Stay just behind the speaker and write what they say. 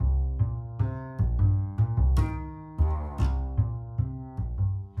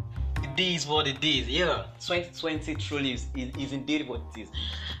is what it is. Yeah, 2020 truly is indeed what it is.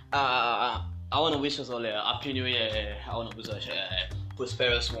 I want to wish us all a happy new year. I want to wish us a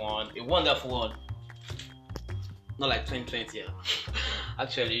prosperous one, a wonderful one. Not like 2020. Yeah.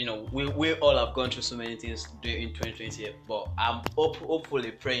 Actually, we all have gone through so many things in 2020, but I'm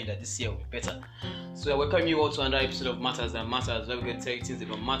hopefully praying that this year will be better. So I welcome you all to another episode of Matters That Matters, where we can tell you things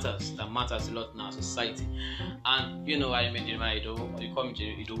about matters that matters a lot in our society. And I am Jeremiah. You call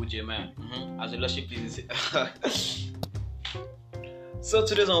me Jeremiah. As the Lordship pleases. So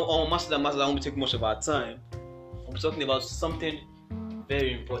today's on Matters That Matters, I won't take much of our time. We're talking about something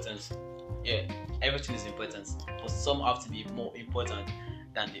very important. Yeah, everything is important, but some have to be more important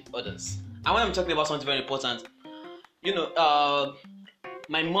than the others. And when I'm talking about something very important,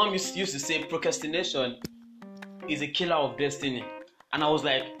 my mom used to say procrastination is a killer of destiny, and I was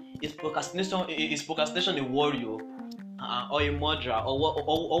like, is procrastination a warrior or a murderer,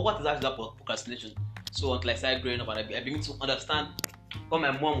 or what is actually procrastination? So until I started growing up and I began to understand what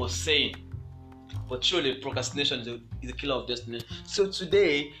my mom was saying. But truly, procrastination is a killer of destiny. So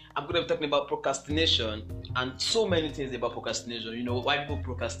today, I'm going to be talking about procrastination and so many things about procrastination. Why people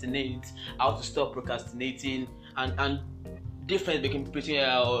procrastinate, how to stop procrastinating, and difference between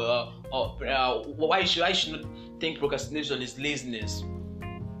why you should not think procrastination is laziness.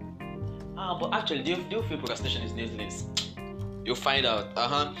 But actually, do you feel procrastination is laziness? You'll find out.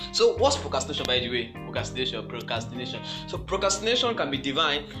 So what's procrastination, by the way? Procrastination. So procrastination can be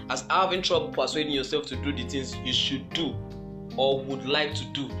defined as having trouble persuading yourself to do the things you should do or would like to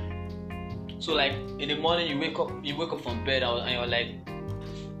do. So like in the morning you wake up from bed and you're like,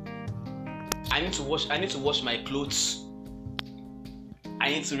 I need to wash my clothes. I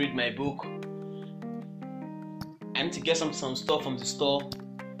need to read my book. I need to get some stuff from the store.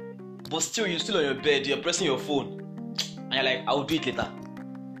 But still you're still on your bed, you're pressing your phone. And you're like, I'll do it later.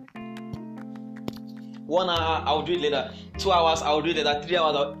 1 hour, I'll do it later. 2 hours, I'll do it later. 3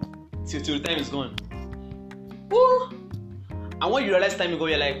 hours, till the time is gone. Woo! And when you realize time ago,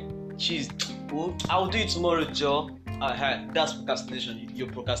 you're like, jeez, I'll do it tomorrow, Joe. That's procrastination.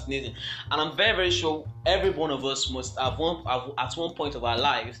 You're procrastinating. And I'm very, very sure every one of us must have at one point of our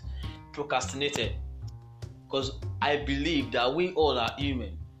lives procrastinated. Because I believe that we all are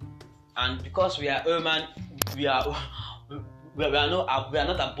human. And because we are human, we are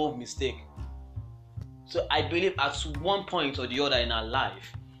not above mistake. So I believe at one point or the other in our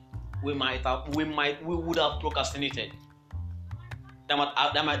life, we would have procrastinated.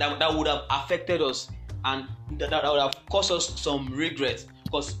 That would have affected us, and that would have caused us some regret.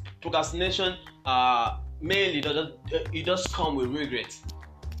 Because procrastination mainly it does come with regret.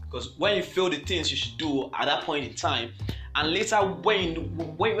 Because when you feel the things you should do at that point in time, and later when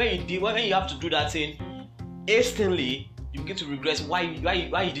you have to do that thing hastily, you begin to regret why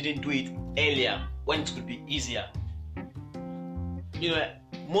you didn't do it earlier when it could be easier.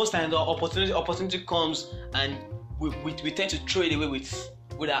 Most times the opportunity comes and we tend to throw it away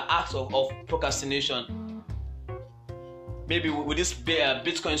with our acts of procrastination. Maybe with this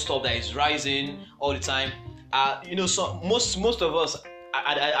Bitcoin stuff that is rising all the time. So most of us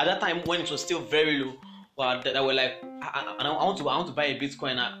at that time when it was still very low, that were like, I want to buy a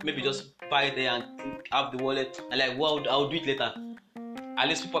Bitcoin and maybe just buy it there and have the wallet. And like, well, I'll do it later. At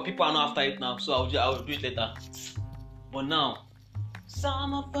least people are not after it now, so I'll do it later. But now,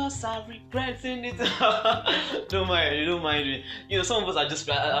 some of us are regretting it. Don't mind me. Some of us are just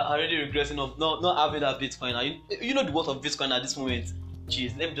already regretting of not having that Bitcoin. The worth of Bitcoin at this moment.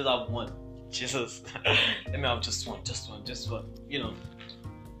 Jeez, let me just have one. Jesus, let me have just one.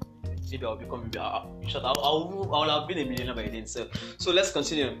 Maybe I'll become I'll have been a millionaire by then. So let's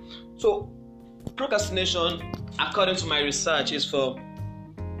continue. So procrastination, according to my research, is for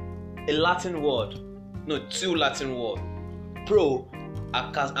two Latin words, pro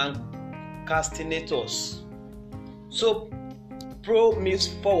and castinatus. So pro means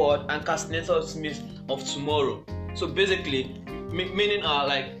forward and castinatus means of tomorrow. So basically, meaning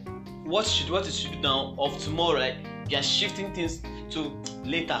like what you should do now of tomorrow, like you are shifting things to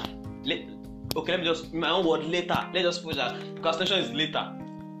later. Okay, let me just in my own word later. Let's just put that procrastination is later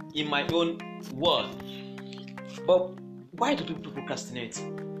in my own word. But why do people procrastinate?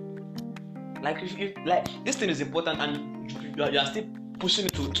 Like if this thing is important and you are still pushing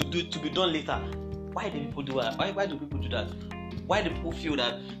it to be done later. Why do people do that? Why do people do that? Why do people feel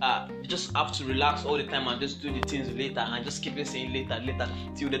that you just have to relax all the time and just do the things later and just keep saying later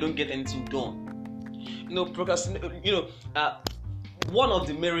till they don't get anything done? Procrastinate. One of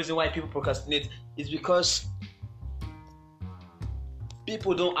the main reasons why people procrastinate is because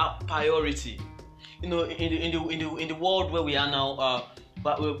people don't have priority. In the world where we are now,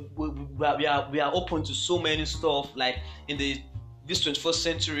 but we are open to so many stuff. Like in this 21st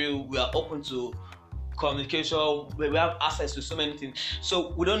century, we are open to communication. We have access to so many things.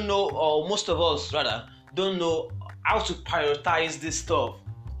 So we don't know, or most of us rather don't know how to prioritize this stuff.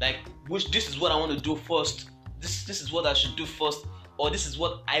 Like, this is what I want to do first. This is what I should do first, or this is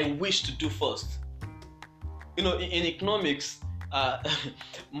what I wish to do first. In economics,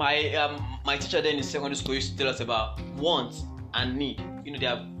 my teacher then in secondary school used to tell us about want and need. They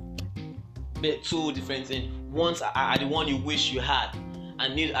are two different things. Wants are the one you wish you had,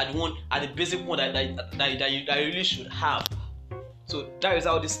 and need are the basic one that you really should have. So that is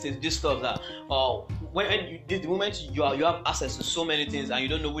how this stuff that the moment you have access to so many things and you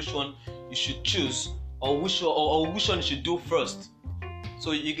don't know which one you should choose, or which one you should do first.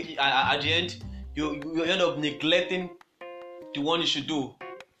 So at the end you end up neglecting the one you should do,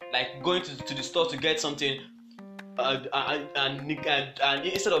 like going to the store to get something, and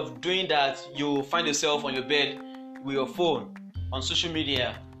instead of doing that, you find yourself on your bed with your phone, on social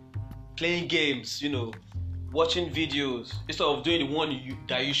media, playing games, watching videos, instead of doing the one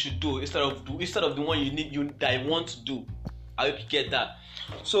that you should do, instead of the one that you want to do. I hope you get that.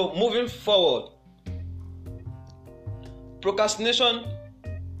 So moving forward, procrastination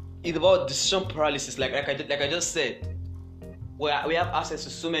is about decision paralysis. Like I just said, where we have access to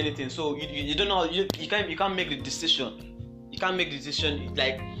so many things, so you don't know, you can't make the decision. You can't make the decision.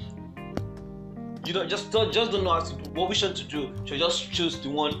 Like, you don't just don't know which one to do. So just choose the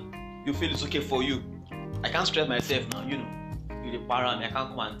one you feel is okay for you. I can't stress myself now. You're the parent. I can't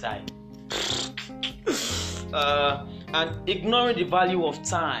come and die. And ignoring the value of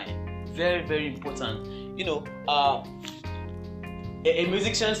time, very, very important. A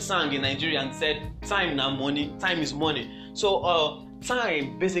musician sang in Nigeria and said, "Time na money. Time is money." So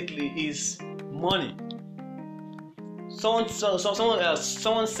time basically is money. Someone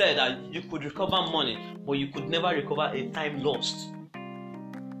said that you could recover money, but you could never recover a time lost.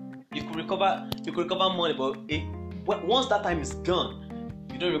 You could recover money, but once that time is gone,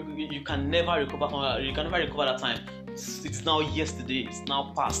 you can never recover. You can never recover that time. It's now yesterday. It's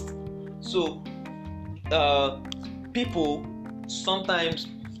now past. So people sometimes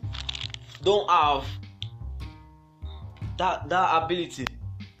don't have that ability,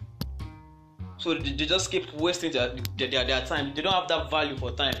 so they just keep wasting their time. They don't have that value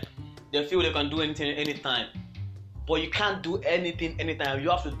for time. They feel they can do anything anytime, but you can't do anything anytime. You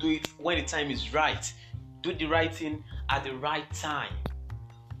have to do it when the time is right. Do the right thing at the right time.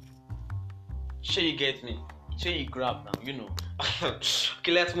 Sure, you get me? Sure, you grab now,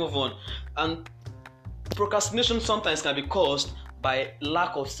 Okay, let's move on. And procrastination sometimes can be caused by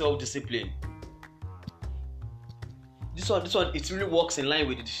lack of self-discipline. This one, it really works in line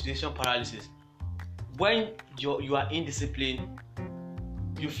with the decision paralysis. When you are indisciplined,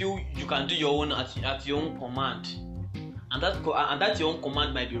 you feel you can do your own at your own command, and that your own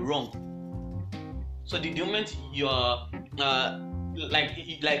command might be wrong. So the moment you are like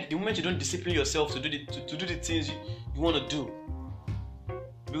the moment you don't discipline yourself to do the things you want to do,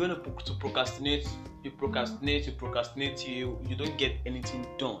 you're going to procrastinate. You don't get anything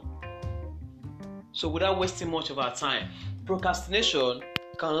done. So without wasting much of our time, procrastination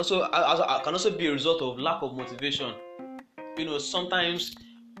can also be a result of lack of motivation. Sometimes,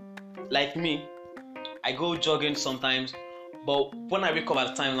 like me, I go jogging sometimes, but when I wake up at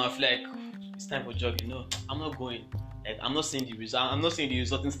the time, I feel like it's time for jogging. No, I'm not going. Like, I'm not seeing the result. I'm not seeing the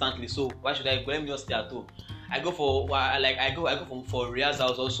result instantly. So why should I go? Let me just stay at home. I go for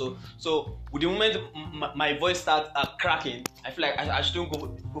rehearsals also. So with the moment my voice starts cracking, I feel like I shouldn't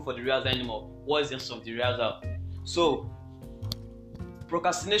go for the rehearsal anymore. What is the sense of the rehearsal? So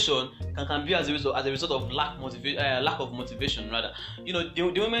procrastination can be as a result of lack of motivation rather.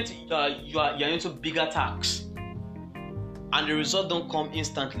 The moment you are into bigger tasks and the result don't come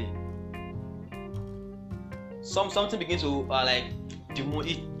instantly, something begins to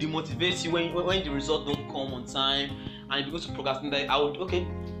demotivates you when the result don't come on time, and you begin to procrastinate.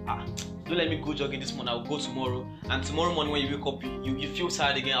 Don't let me go jogging this morning, I'll go tomorrow. And tomorrow morning when you wake up, you feel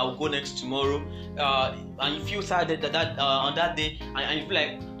tired again, I'll go next tomorrow. And you feel tired on that day, and you feel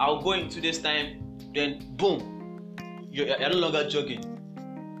like I'll go in 2 days time. Then boom, you're no longer jogging.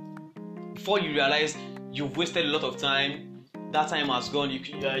 Before you realize you've wasted a lot of time, that time has gone. You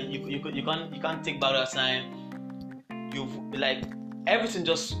can't take back that time. You've everything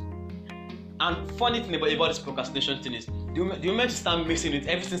just. And funny thing about this procrastination thing is, the moment you start mixing it,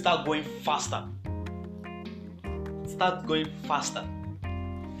 everything starts going faster.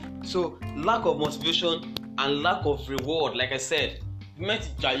 So lack of motivation and lack of reward, like I said, the moment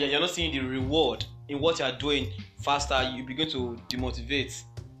you're not seeing the reward in what you are doing faster, you begin to demotivate.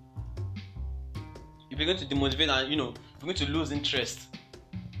 You begin to demotivate, and you begin to lose interest,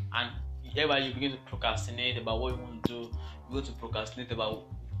 and everybody you begin to procrastinate about what you want to do. You go to procrastinate about,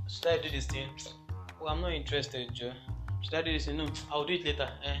 should I do this thing? Oh, I'm not interested, Joe. Should I do this thing? No, I'll do it later.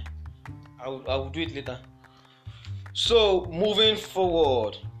 I will do it later. So moving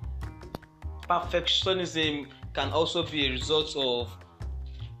forward, perfectionism can also be a result of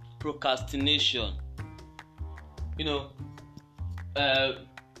procrastination. You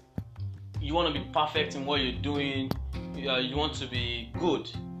want to be perfect in what you're doing. You want to be good.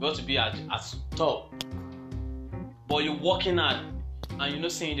 You want to be at top. But you're working hard, and you're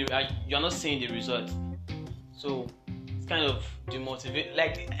not seeing the result. So it's kind of demotivate.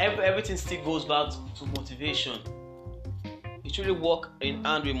 Like everything still goes back to motivation. It really works in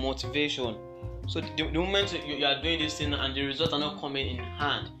hand with motivation. So the moment you are doing this thing and the results are not coming in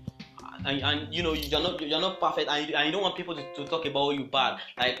hand, and you're not perfect, and you don't want people to talk about you bad.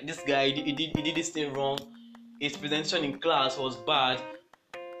 Like, this guy, he did this thing wrong. His presentation in class was bad.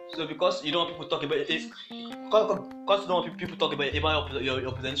 So because you don't want people to talk about it, because you don't want people to talk about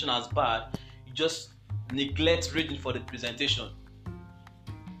your presentation as bad, you just neglect reading for the presentation.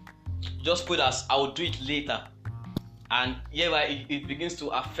 Just put as, I will do it later, and it begins to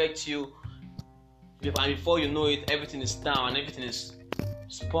affect you, and before you know it, everything is down and everything is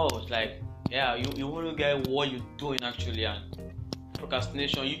spoiled. Like, you wouldn't get what you're doing actually. And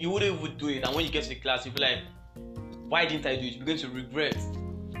procrastination, you wouldn't even do it, and when you get to the class, you'll be like, why didn't I do it? You begin to regret.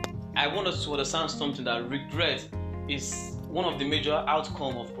 I want us to understand something, that regret is one of the major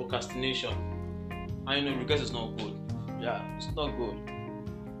outcomes of procrastination. And regret is not good. It's not good.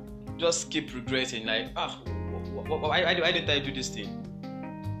 Just keep regretting, like, why didn't I do this thing?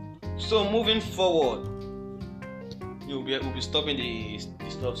 So moving forward, we'll be stopping the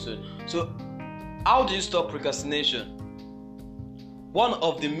stuff soon. So how do you stop procrastination? One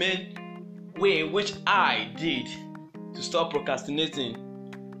of the main way which I did to stop procrastinating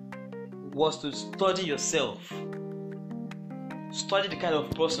was to study yourself. Study the kind of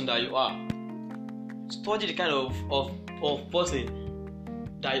person that you are. Study the kind of person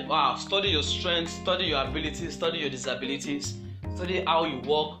that you are. Study your strengths, study your abilities, study your disabilities, study how you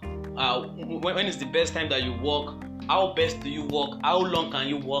work, when is the best time that you work, how best do you work, how long can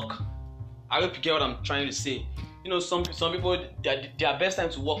you work. I hope you get what I'm trying to say. Some people, their best time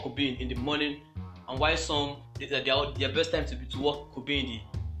to work could be in the morning, and while some their best time to work could be in the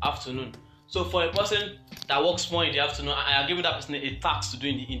afternoon. So for a person that works more in the afternoon, I am giving that person a task to do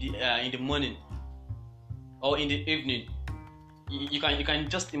in the morning or in the evening. You can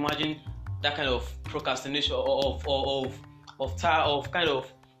just imagine that kind of procrastination of kind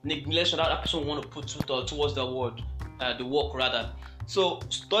of neglection that person want to put towards the work rather. So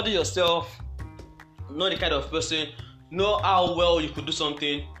study yourself, know the kind of person, know how well you could do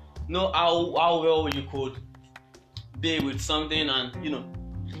something, know how well you could be with something, and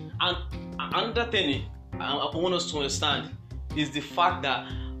another thing I want us to understand is the fact that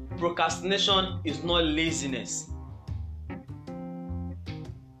procrastination is not laziness.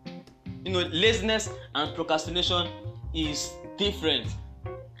 Laziness and procrastination is different.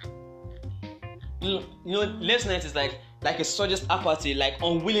 Laziness is like a suggest apathy, like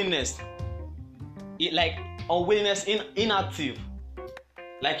unwillingness. Inactive.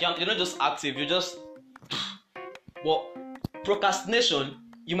 Like you're not just active, you're just. But procrastination,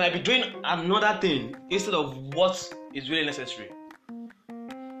 you might be doing another thing instead of what is really necessary.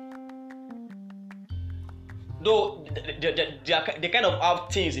 Though they kind of have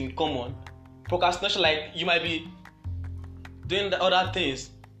things in common. Procrastination, like you might be doing the other things,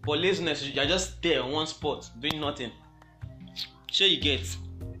 but laziness, you're just there on one spot doing nothing. Sure, you get.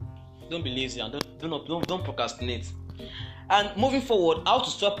 Don't be lazy and don't procrastinate. And moving forward, how to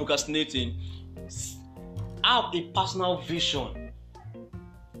stop procrastinating? Have a personal vision.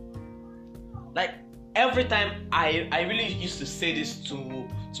 Like every time I really used to say this to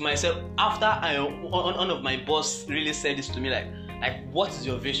myself after one of my boss really said this to me, like what is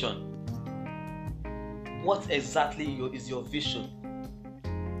your vision? What exactly is your vision?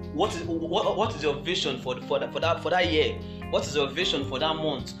 What is your vision for that year? What is your vision for that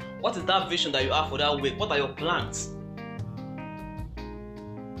month? What is that vision that you have for that week? What are your plans?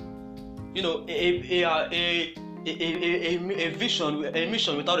 A vision, a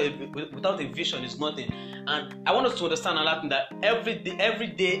mission without a vision is nothing. And I want us to understand another thing, that every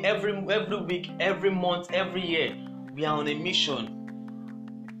day, every week, every month, every year, we are on a mission.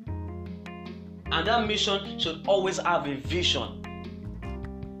 And that mission should always have a vision.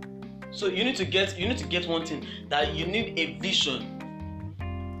 So you need to get one thing, that you need a vision.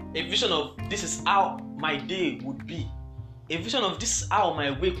 a vision of this is how my day would be, a vision of this is how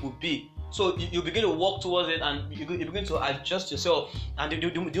my week would be. So you begin to walk towards it, and you begin to adjust yourself. And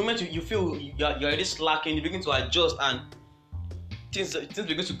the moment you feel you're already slacking, you begin to adjust, and things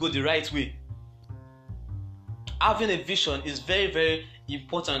begin to go the right way. Having a vision is very, very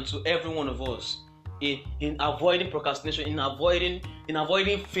important to every one of us in avoiding procrastination, in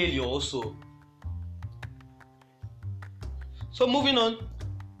avoiding failure also. So moving on,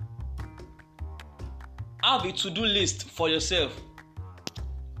 have a to-do list for yourself.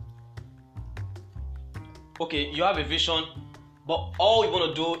 Okay, you have a vision, but all you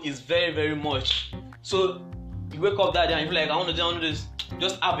want to do is very, very much. So you wake up that day and you feel like, I want to do this.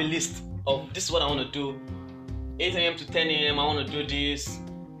 Just have a list of this is what I want to do. 8 a.m. to 10 a.m. I want to do this.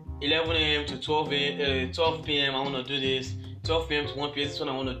 11 a.m. to 12 p.m. I want to do this. 12 p.m. to 1 p.m. this is what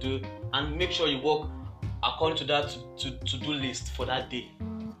I want to do. And make sure you work according to that to-do list for that day.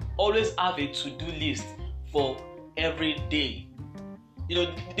 Always have a to-do list for every day.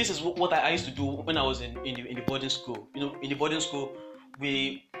 This is what I used to do when I was in the boarding school. In the boarding school,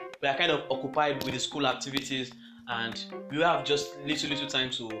 we are kind of occupied with the school activities, and we have just little time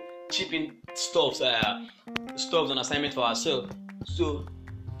to chip in stuffs and assignment for ourselves. So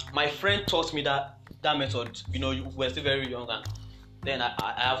my friend taught me that method. We're still very young, and then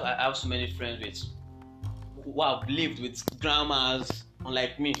I have so many friends who have lived with grandmas,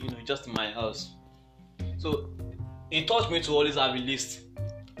 unlike me, just in my house. So he taught me to always have a list.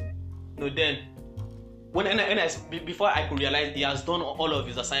 Then before I could realize, he has done all of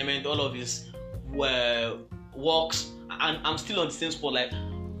his assignment, all of his works, and I'm still on the same spot. Like,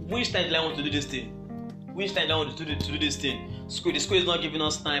 which time do I want to do this thing? Which time do I want to do this thing? The school is not giving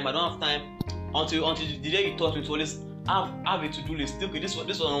us time. I don't have time until the day he taught me to always have a to-do list. Okay, this is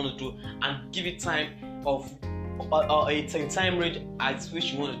what I want to do, and give it time of a time range at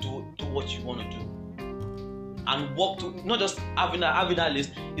which you want to do what you want to do. And work to not just having that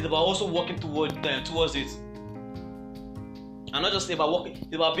list. It's about also working towards it, and not just about working.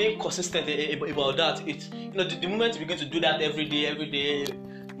 It's about being consistent about that. It's the moment you begin to do that every day,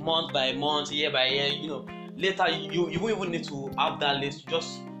 month by month, year by year. Later you won't even need to have that list. You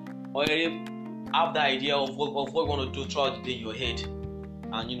just already have the idea of what you want to do throughout the day in your head,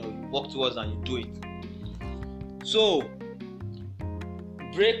 and you work towards and you do it. So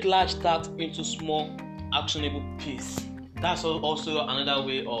break large tasks into small, actionable piece. That's also another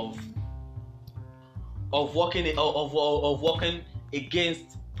way of working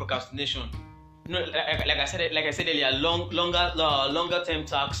against procrastination. Like I said earlier, longer term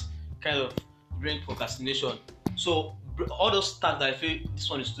tasks kind of bring procrastination. So all those tasks that I feel this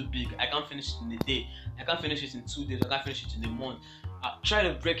one is too big, I can't finish it in a day, I can't finish it in 2 days, I can't finish it in a month. Try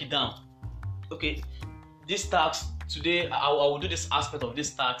to break it down. Okay, this task today I will do this aspect of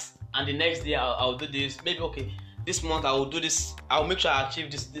this task, and the next day I'll do this. Maybe this month I will do this. I'll make sure I achieve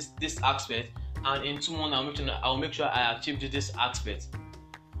this aspect, and in 2 months I'll make sure I achieve this aspect.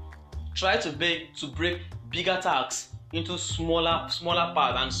 Try to break bigger tasks into smaller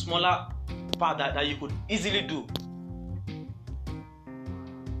parts, and smaller part that you could easily do.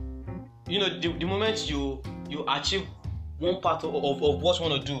 The moment you achieve one part of what you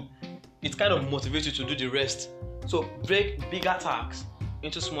want to do, it kind of motivates you to do the rest. So break bigger tasks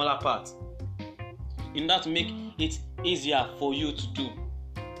into smaller parts, in that make it easier for you to do.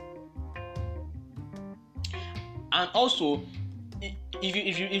 And also,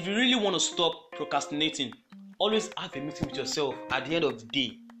 if you really want to stop procrastinating, always have a meeting with yourself at the end of the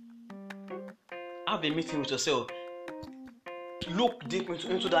day. Have a meeting with yourself. Look deep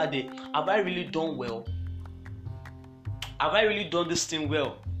into that day. Have I really done well? Have I really done this thing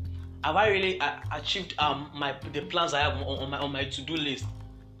well? Have I really achieved the plans I have on my to-do list?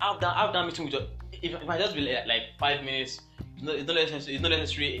 Have that meeting with your. If I just be like 5 minutes, it's not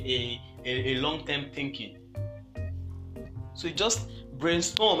necessarily a long-term thinking. So you just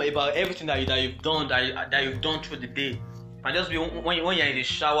brainstorm about everything that you've done through the day. And just be when you're in the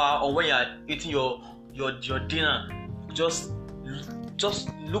shower or when you're eating your dinner, just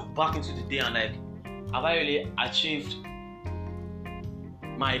look back into the day and like, have I really achieved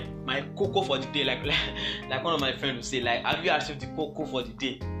my cocoa for the day? Like one of my friends would say, like, have you achieved the cocoa for the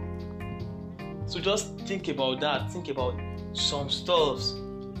day? So just think about that. Think about some stuff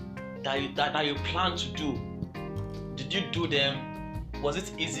that you plan to do. Did you do them? Was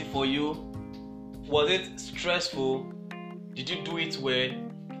it easy for you? Was it stressful? Did you do it well?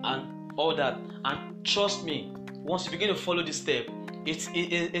 And all that. And trust me, once you begin to follow this step, it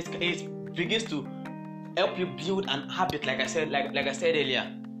begins to help you build an habit. Like I said earlier.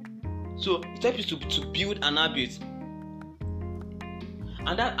 So it helps you to build an habit.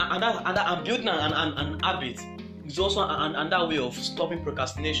 And building an habit is also another way of stopping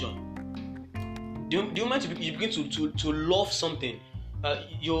procrastination. The moment you begin to love something,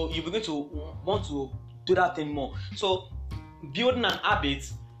 you begin to want to do that thing more. So building an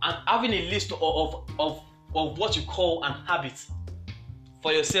habit and having a list of what you call an habit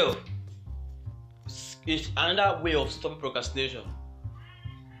for yourself is another way of stopping procrastination.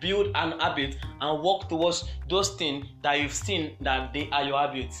 Build an habit and work towards those things that you've seen that they are your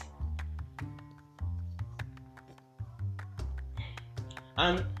habits.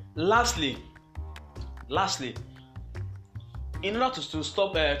 And lastly, in order to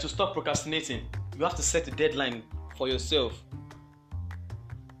stop procrastinating, you have to set a deadline for yourself.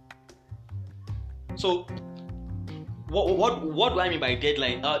 So, what do I mean by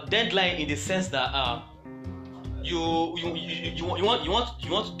deadline? Deadline in the sense that you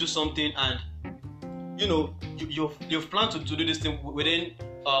want to do something, and you've planned to do this thing within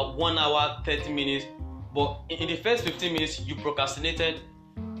 1 hour 30 minutes, but in the first 15 minutes you procrastinated.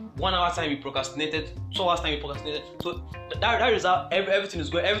 1 hour time you procrastinated, 2 hours time you procrastinated. So that is how everything is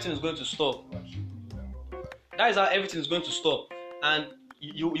going to stop. That is how everything is going to stop, and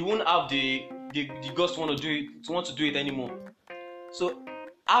you won't have the guts to want to do it anymore. So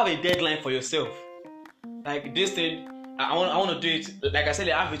have a deadline for yourself. Like this thing, I want to do it. Like I said,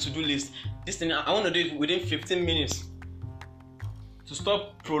 I have a to-do list. This thing, I want to do it within 15 minutes. To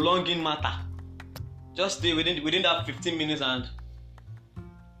stop prolonging matter, just stay within that 15 minutes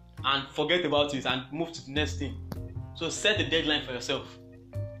and forget about it and move to the next thing. So set a deadline for yourself,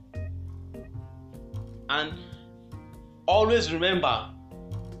 and always remember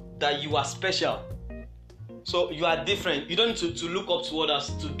that you are special. So you are different. You don't need to look up to others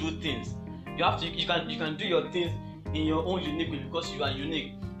to do things. You can do your things in your own unique way because you are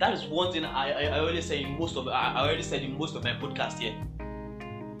unique. That is one thing I already say in most of my podcasts here.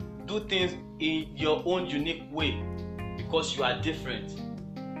 Do things in your own unique way because you are different.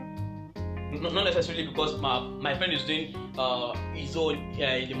 Not necessarily because my friend is doing his own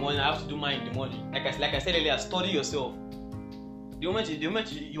in the morning. I have to do mine in the morning. Like I said earlier, study yourself. The moment you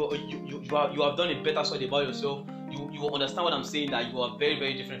have done a better study about yourself, you will understand what I'm saying, that you are very,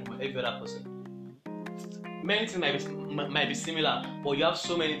 very different from every other person. Many things might be similar, but you have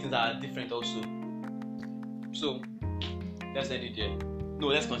so many things that are different also. So let's end it there. No,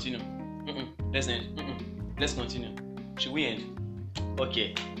 let's continue. Let's end. Let's continue. Should we end?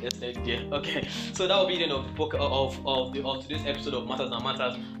 Okay, let's end it there. Okay, so that will be the end of today's episode of Matters That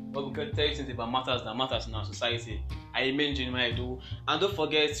Matters. But we can tell you things about matters that matters in our society. I remain Jeremiah Do, and don't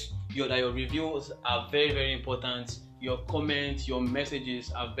forget that your reviews are very, very important. Your comments, your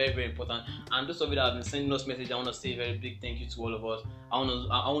messages are very, very important. And those of you that have been sending us messages, I want to say a very big thank you to all of us. I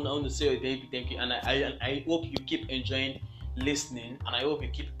want to say a very big thank you, and I hope you keep enjoying listening, and I hope you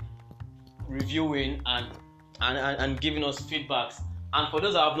keep reviewing and giving us feedbacks. And for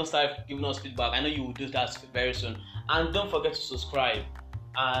those that have not started giving us feedback, I know you will do that very soon. And don't forget to subscribe.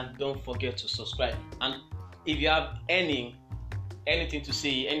 And if you have anything to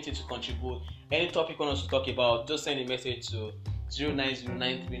say, anything to contribute, any topic you want us to talk about, just send a message to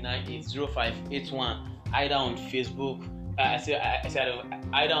 090939805881, either on Facebook, either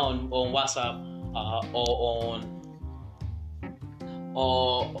on WhatsApp or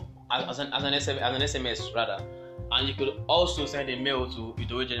as an SMS rather. And you could also send a mail to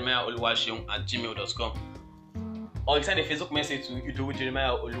idowujeremiaholuwaseun@gmail.com. Or you send a Facebook message to Idowu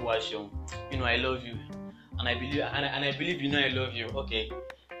Jeremiah Oluwaseun. I love you, and I believe you know I love you. Okay,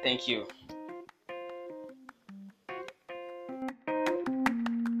 thank you.